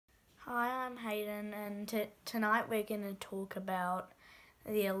Hi, I'm Hayden, and tonight we're going to talk about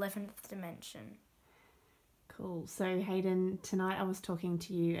the 11th dimension. Cool. So Hayden, tonight I was talking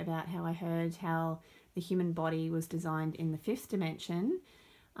to you about how I heard how the human body was designed in the 5th dimension,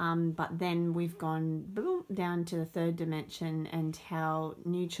 but then we've gone boom, down to the 3rd dimension, and how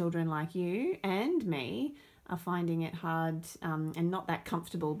new children like you and me are finding it hard and not that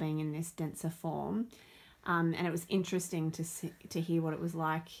comfortable being in this denser form. And it was interesting to hear what it was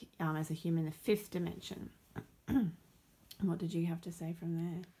like as a human in the 5th dimension. What did you have to say from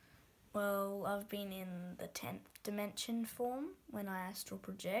there? Well, I've been in the 10th dimension form when I astral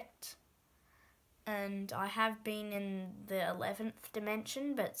project, and I have been in the 11th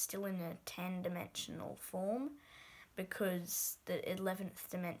dimension, but still in a 10-dimensional form, because the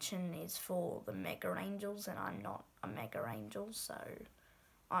 11th dimension is for the mega angels, and I'm not a mega angel, so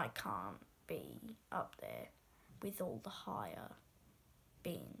I can't be up there with all the higher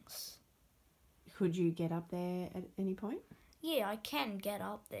beings. Could you get up there at any point? Yeah, I can get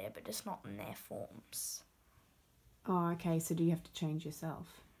up there, but just not in their forms. Oh, okay. So do you have to change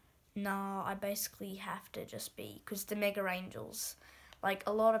yourself? No, I basically have to just be, because the mega angels, like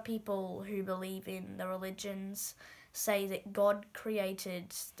a lot of people who believe in the religions say that God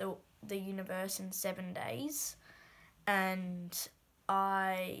created the universe in 7 days, and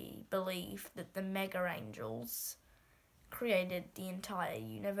I believe that the mega angels created the entire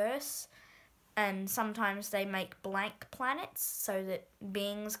universe, and sometimes they make blank planets so that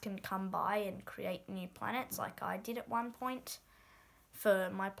beings can come by and create new planets, like I did at one point for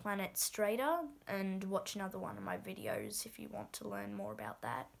my planet Strader, and watch another one of my videos if you want to learn more about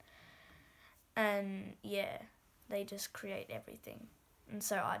that. And yeah, they just create everything, and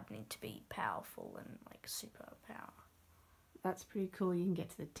so I'd need to be powerful and like superpower. That's pretty cool. You can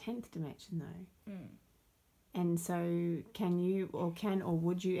get to the 10th dimension though. Mm. And so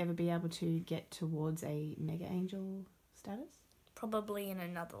would you ever be able to get towards a mega angel status? Probably in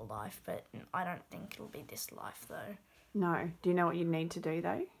another life, but I don't think it'll be this life though. No. Do you know what you'd need to do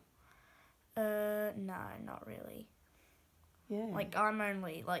though? No, not really. Yeah. Like,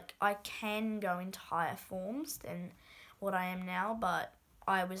 I can go into higher forms than what I am now, but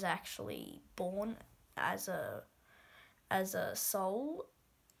I was actually born as a soul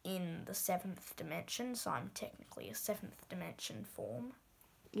in the 7th dimension, so I'm technically a 7th dimension form.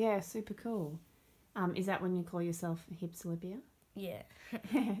 Yeah, super cool. Is that when you call yourself Hypsilipia? Yeah.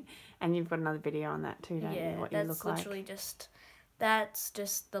 And you've got another video on that too, don't you? What you look like. That's literally that's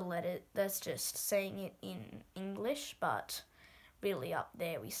just the letter, that's just saying it in English, but really up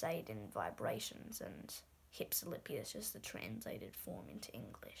there we say it in vibrations, and Hypsilipia is just the translated form into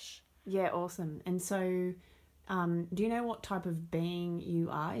English. Yeah, awesome. And so do you know what type of being you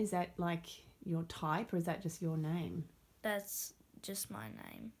are? Is that like your type, or is that just your name? That's just my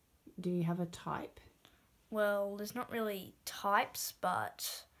name. Do you have a type? Well, there's not really types,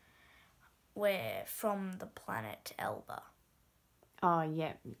 but we're from the planet Elba. Oh,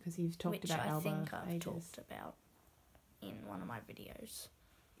 yeah, because you've talked about Elba. Which I think for I've ages. talked about in one of my videos.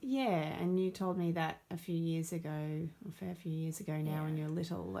 Yeah, and you told me that a few years ago, a fair few years ago now, when you were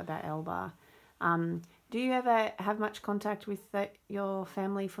little, about Elba. Do you ever have much contact with your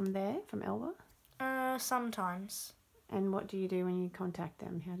family from there, from Elba? Sometimes. And what do you do when you contact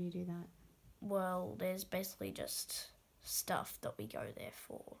them? How do you do that? Well, there's basically just stuff that we go there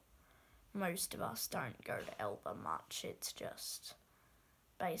for. Most of us don't go to Elba much. It's just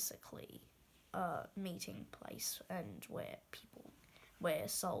basically a meeting place and where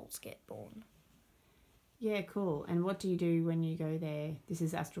souls get born. Yeah, cool. And what do you do when you go there? This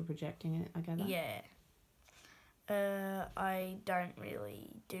is astral projecting, I gather? Yeah. I don't really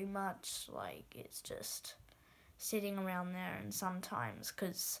do much. Like, it's just sitting around there, and sometimes,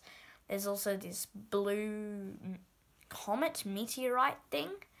 because there's also this blue comet meteorite thing.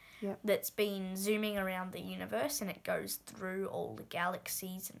 Yep. That's been zooming around the universe, and it goes through all the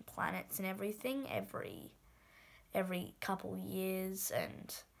galaxies and planets and everything every couple years,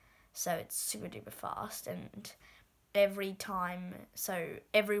 and so it's super duper fast, and every time, so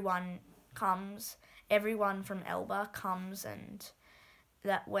everyone from Elba comes, and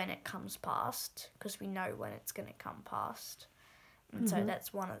that when it comes past, because we know when it's going to come past, and so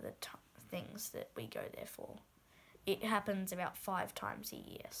that's one of the things that we go there for. It happens about 5 times a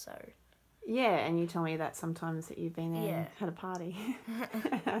year, so... Yeah, and you told me that sometimes that you've been there and had a party.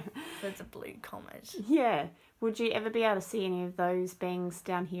 For the blue comet. Yeah. Would you ever be able to see any of those beings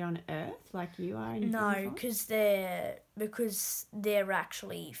down here on Earth, like you are? No, because they're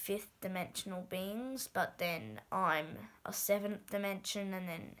actually 5th dimensional beings, but then I'm a 7th dimension, and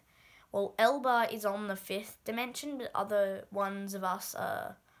then... Well, Elba is on the 5th dimension, but other ones of us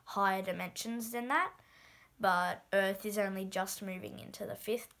are higher dimensions than that. But Earth is only just moving into the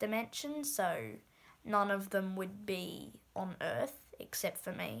 5th dimension, so none of them would be on Earth except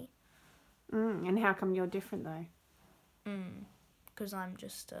for me. And how come you're different though? Because I'm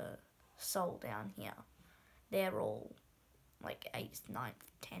just a soul down here. They're all like 8th,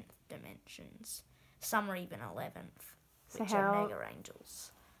 9th, 10th dimensions. Some are even 11th, which are mega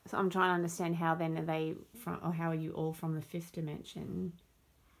angels. So I'm trying to understand how then are they from, or how are you all from the 5th dimension,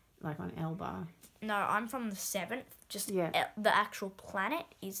 like on Elba? No, I'm from the 7th. Just the actual planet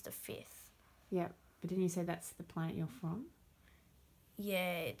is the 5th. Yeah, but didn't you say that's the planet you're from?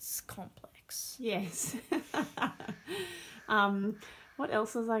 Yeah, it's complex. Yes. What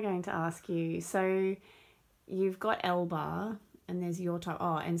else was I going to ask you? So you've got Elba and there's your type.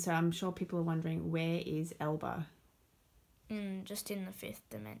 Oh, and so I'm sure people are wondering, where is Elba? Just in the 5th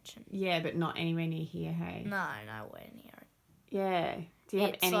dimension. Yeah, but not anywhere near here, hey? No, nowhere near it. Yeah. Do you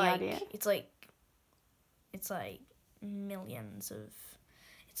have any idea? It's like millions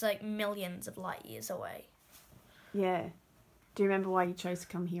of light years away. Yeah. Do you remember why you chose to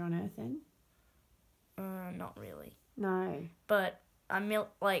come here on Earth then? Not really. No. But a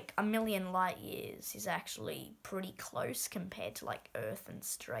million light years is actually pretty close compared to like Earth and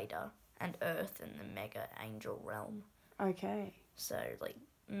Strata and Earth and the mega angel realm. Okay. So like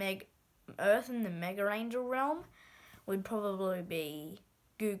Earth and the mega angel realm would probably be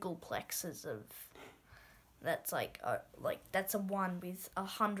Googleplexes of. That's that's a 1 with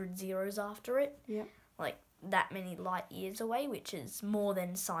 100 zeros after it. Yeah. Like that many light years away, which is more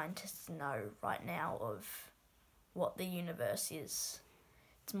than scientists know right now of what the universe is.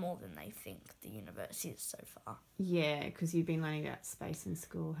 It's more than they think the universe is so far. Yeah, because you've been learning about space in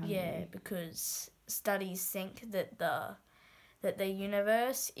school, haven't you? Yeah, because studies think that the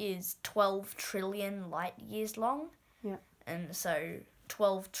universe is 12 trillion light years long. Yeah. And so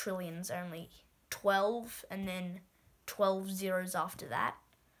 12 trillion's only 12 and then 12 zeros after that.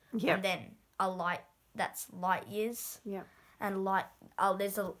 Yeah. And then that's light years. Yeah. And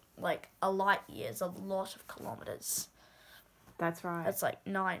there's a light year is a lot of kilometers. That's right. That's like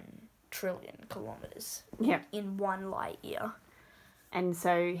 9 trillion kilometers. Yeah. In 1 light year. And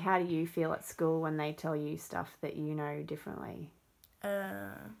so how do you feel at school when they tell you stuff that you know differently?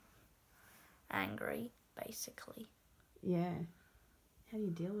 Angry, basically. Yeah. How do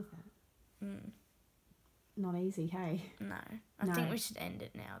you deal with that? Not easy, hey? No. I think we should end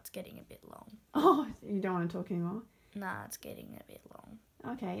it now. It's getting a bit long. Oh, you don't want to talk anymore? Nah, it's getting a bit long.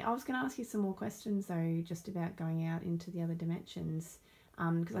 Okay, I was going to ask you some more questions, though, just about going out into the other dimensions.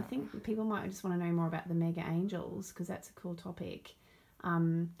 Because I think people might just want to know more about the mega angels, because that's a cool topic.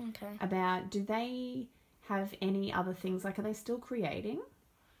 Okay. About, do they have any other things? Like, are they still creating?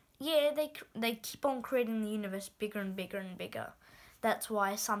 Yeah, they keep on creating the universe bigger and bigger and bigger. That's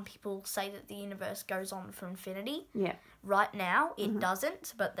why some people say that the universe goes on for infinity. Yeah. Right now, it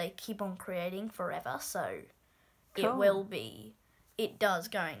doesn't, but they keep on creating forever, so Cool. it does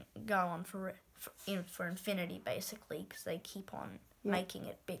go on for infinity, basically, because they keep on making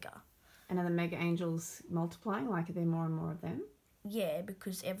it bigger. And are the mega angels multiplying? Like, are there more and more of them? Yeah,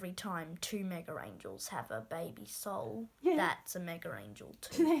 because every time 2 mega angels have a baby soul, Yeah. that's a mega angel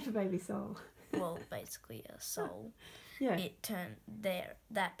Do too. they have a baby soul? Well, basically a soul. Yeah.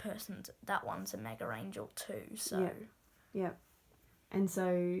 That one's a mega angel too. So Yeah. And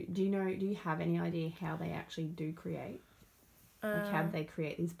so, do you have any idea how they actually do create? Like, how do they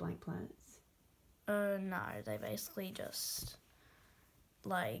create these blank planets? no, they basically just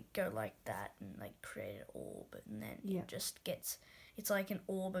like go like that and like create an orb, and then it just gets. It's like an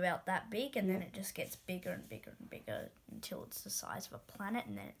orb about that big, and then it just gets bigger and bigger and bigger until it's the size of a planet,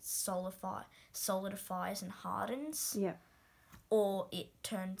 and then it solidifies and hardens. Yeah. Or it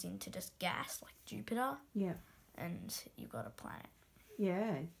turns into just gas like Jupiter. Yeah. And you've got a planet.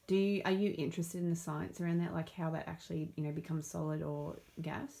 Yeah. Are you interested in the science around that, like how that actually, becomes solid or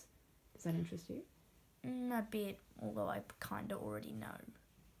gas? Does that interest you? A bit, although I kind of already know.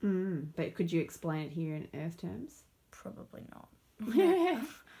 But could you explain it here in Earth terms? Probably not. Yeah.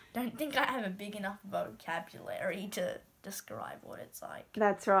 Don't think I have a big enough vocabulary to describe what it's like.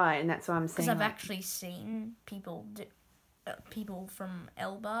 That's right, and that's what I'm saying. Because I've actually seen people from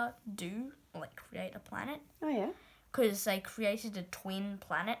Elba create a planet. Oh yeah. Because they created a twin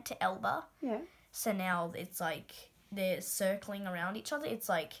planet to Elba. Yeah. So now it's like they're circling around each other. It's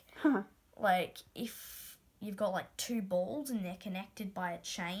like like if you've got like 2 balls and they're connected by a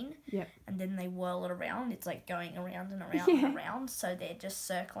chain. Yeah. And then they whirl it around. It's like going around and around and around. So they're just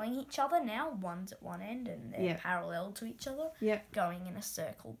circling each other now. One's at one end and they're parallel to each other. Yeah. Going in a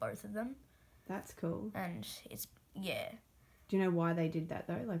circle, both of them. That's cool. And it's, yeah. Do you know why they did that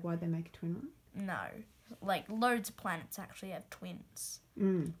though? Like, why'd they make a twin one? No. Like, loads of planets actually have twins.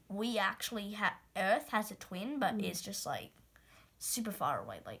 We actually have... Earth has a twin, but it's just, like, super far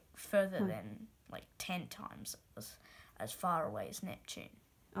away. Like, further than, like, 10 times as far away as Neptune.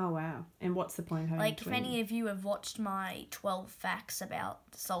 Oh, wow. And what's the point of having a twin? If any of you have watched my 12 facts about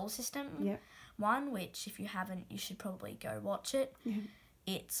the solar system one, which if you haven't, you should probably go watch it. Yeah.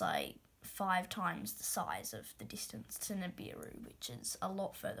 It's, like, 5 times the size of the distance to Nibiru, which is a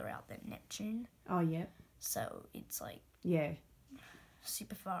lot further out than Neptune. Oh, yeah. So it's like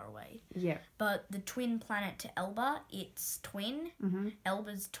super far away. Yeah. But the twin planet to Elba, its twin,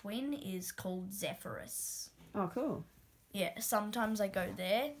 Elba's twin is called Zephyrus. Oh, cool. Yeah, sometimes I go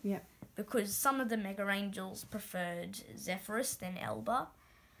there. Yeah. Because some of the mega angels preferred Zephyrus than Elba.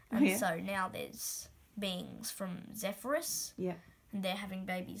 And so now there's beings from Zephyrus. Yeah. And they're having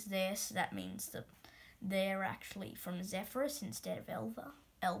babies there, so that means that they're actually from Zephyrus instead of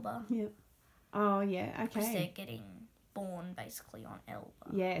Elba. Yeah. Oh, yeah, okay. Because they're getting born basically on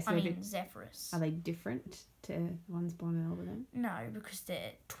Elba. Yeah, so Zephyrus. Are they different to the ones born on Elba then? No, because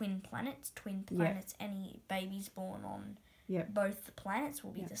they're twin planets. Any babies born on both the planets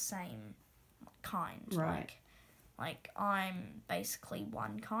will be the same kind. Right. Like I'm basically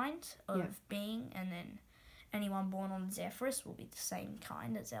one kind of being, and then anyone born on Zephyrus will be the same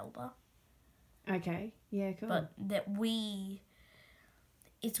kind as Elba. Okay. Yeah, cool. But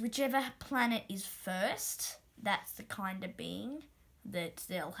it's whichever planet is first, that's the kind of being that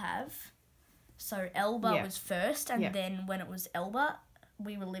they'll have. So Elba was first, and then when it was Elba,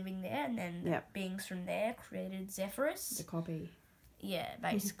 we were living there, and then the beings from there created Zephyrus. The copy. Yeah,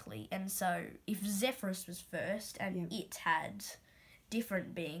 basically. And so if Zephyrus was first and it had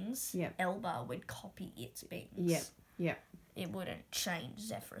different beings, Elba would copy its beings. Yeah. It wouldn't change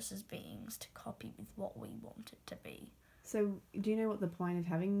Zephyrus's beings to copy with what we want it to be. So, do you know what the point of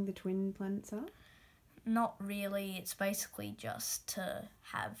having the twin planets are? Not really. It's basically just to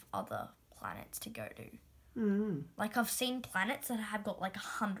have other planets to go to. Mm. Like, I've seen planets that have got, like,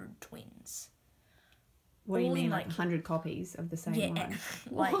 100 twins. What do you mean, like 100 copies of the same one?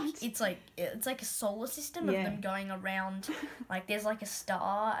 Like, it's like a solar system of them going around. Like, there's, like, a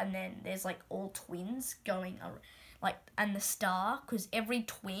star, and then there's, like, all twins going around. Like, and the star, because every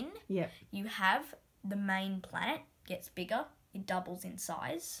twin you have, the main planet gets bigger. It doubles in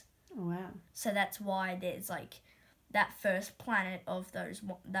size. Oh, wow. So that's why there's, like, that first planet of those,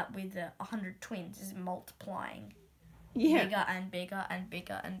 that with the 100 twins is multiplying bigger and bigger and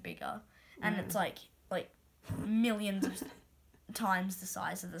bigger and bigger. And it's, like millions of times the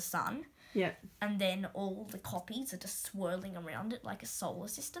size of the sun. Yeah. And then all the copies are just swirling around it like a solar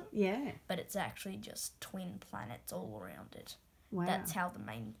system. Yeah. But it's actually just twin planets all around it. Wow. That's how the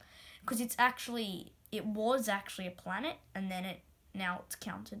main... Because it was actually a planet, and then now it's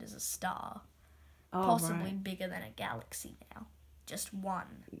counted as a star. Oh, possibly bigger than a galaxy now. Just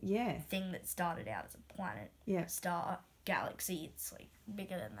one thing that started out as a planet. Yeah. Star, galaxy, it's like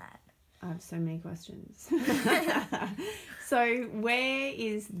bigger than that. I have so many questions. So where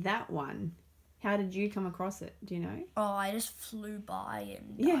is that one? How did you come across it? Do you know? Oh, I just flew by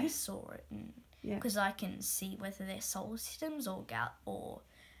and I saw it. Because I can see whether they're solar systems or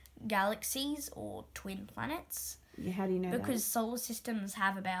galaxies or twin planets. Yeah, how do you know that? Because solar systems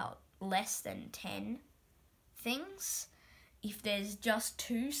have about less than 10 things. If there's just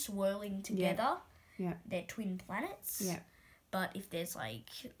 2 swirling together, they're twin planets. Yeah. But if there's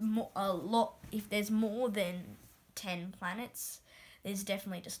if there's more than 10 planets, there's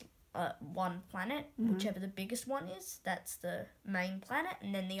definitely just one planet, whichever the biggest one is. That's the main planet,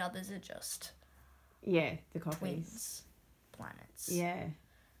 and then the others are just the copies. Twins planets.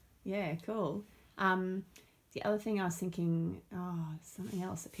 Yeah, cool. The other thing I was thinking, something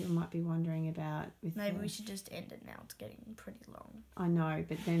else that people might be wondering about. Maybe we should just end it now. It's getting pretty long. I know,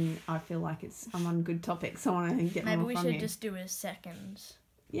 but then I feel like I'm on good topics. So I want to get more from you. Maybe we should just do a second.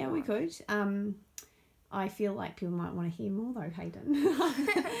 Yeah, we could. I feel like people might want to hear more though, Hayden.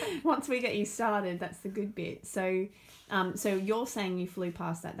 Once we get you started, that's the good bit. So, so you're saying you flew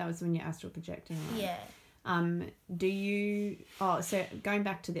past that. That was when you're astral projecting, right? Yeah. Do you... so going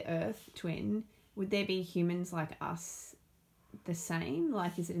back to the Earth twin... Would there be humans like us the same?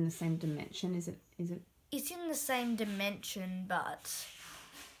 Like, is it in the same dimension? Is it? It's in the same dimension, but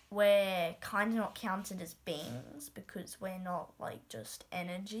we're kind of not counted as beings because we're not, like, just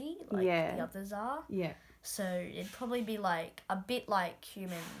energy like the others are. Yeah. So it'd probably be, like, a bit like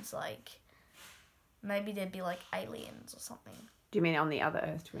humans, like, maybe there'd be, like, aliens or something. Do you mean on the other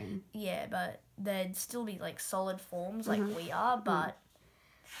Earth twin? Yeah, but they'd still be, like, solid forms like we are, but...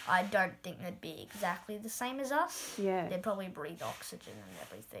 I don't think they'd be exactly the same as us. Yeah. They'd probably breathe oxygen and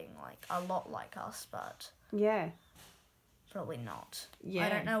everything, like a lot like us, but Yeah. probably not. Yeah. I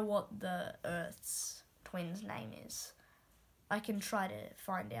don't know what the Earth's twin's name is. I can try to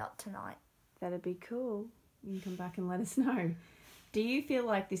find out tonight. That'd be cool. You can come back and let us know. Do you feel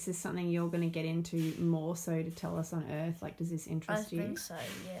like this is something you're going to get into more so to tell us on Earth? Like, does this interest you? I think so,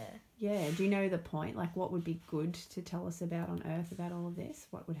 yeah. Yeah. Do you know the point? Like, what would be good to tell us about on Earth about all of this?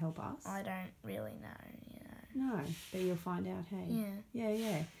 What would help us? I don't really know, No, but you'll find out, hey? Yeah.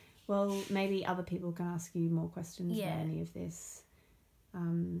 Yeah. Well, maybe other people can ask you more questions about any of this.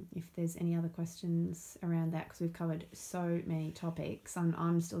 If there's any other questions around that, because we've covered so many topics.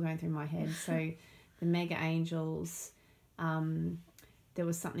 I'm still going through my head. So the mega angels, there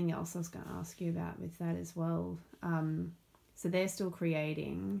was something else I was going to ask you about with that as well. So they're still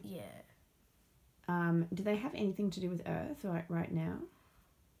creating. Yeah. Do they have anything to do with Earth right now?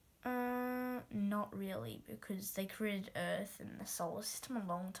 Not really, because they created Earth and the solar system a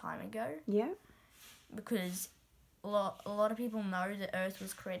long time ago. Yeah. Because a lot of people know that Earth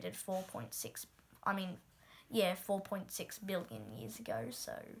was created 4.6 billion years ago,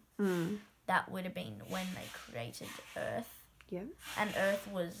 so that would have been when they created Earth. Yeah. And Earth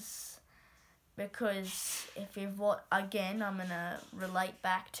was, because if you've again, I'm going to relate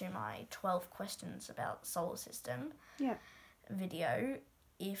back to my 12 questions about solar system video.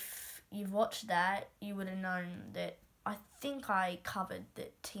 If you've watched that, you would have known that I think I covered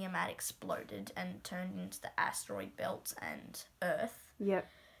that Tiamat exploded and turned into the asteroid belt and Earth. Yep.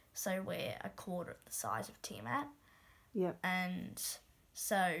 So we're a quarter of the size of Tiamat. Yep. And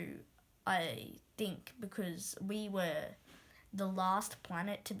so I think because we were the last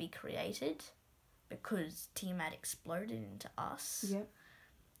planet to be created, because Tiamat exploded into us. Yep.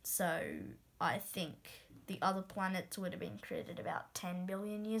 So I think the other planets would have been created about 10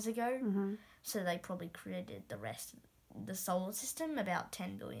 billion years ago. Mm-hmm. So they probably created the rest of the solar system about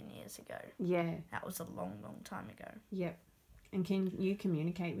 10 billion years ago. Yeah. That was a long, long time ago. Yep. And can you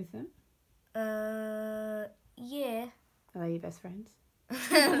communicate with them? Yeah. Are they your best friends?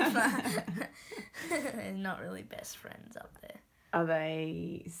 Not really best friends up there. Are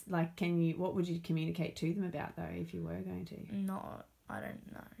they, like, what would you communicate to them about, though, if you were going to? Not, I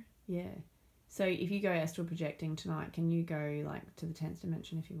don't know. Yeah. So if you go astral projecting tonight, can you go, like, to the 10th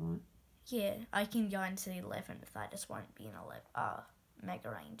dimension if you want? Yeah, I can go into the 11th. I just won't be an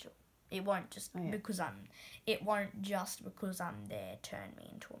mega angel. It won't just because I'm there turn me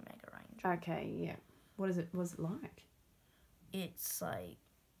into a mega angel. Okay, yeah. What's it like? It's like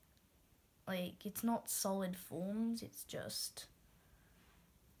it's not solid forms, it's just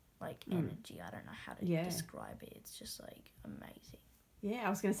like energy. I don't know how to describe it. It's just like amazing. Yeah, I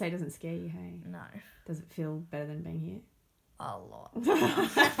was going to say, it doesn't scare you, hey? No. Does it feel better than being here? A lot.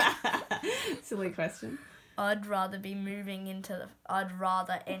 Silly question. I'd rather be moving into I'd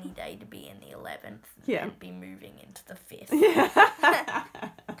rather any day to be in the 11th than be moving into the 5th.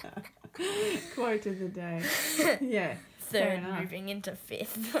 Quote of the day. Yeah. Third moving into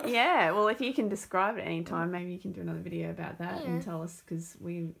 5th. Yeah, well, if you can describe it any time, maybe you can do another video about that and tell us, because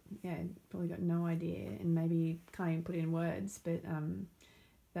we probably got no idea and maybe can't even put it in words, but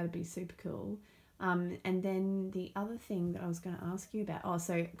that'd be super cool. And then the other thing that I was going to ask you about,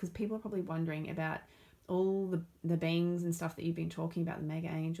 so because people are probably wondering about all the beings and stuff that you've been talking about, the mega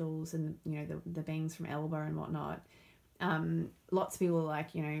angels and the beings from Elba and whatnot. Lots of people are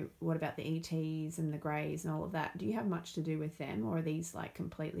like, what about the ETs and the Greys and all of that? Do you have much to do with them, or are these like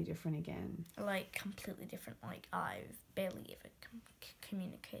completely different again? Like completely different. Like I've barely ever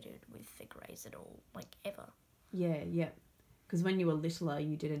communicated with the Greys at all, like ever. Yeah. Because when you were littler,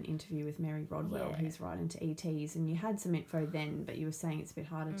 you did an interview with Mary Rodwell, who's right into ETs, and you had some info then, but you were saying it's a bit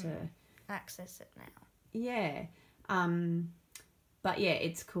harder to access it now. Yeah. But yeah,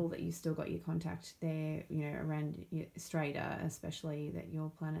 it's cool that you still got your contact there, around Strata, especially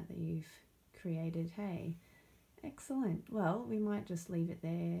your planet that you've created. Hey, excellent. Well, we might just leave it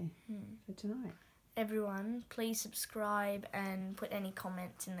there for tonight. Everyone, please subscribe and put any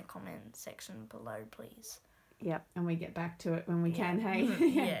comments in the comment section below, please. Yep, and we get back to it when we can, hey?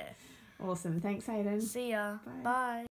 Yeah. Awesome. Thanks, Hayden. See ya. Bye. Bye.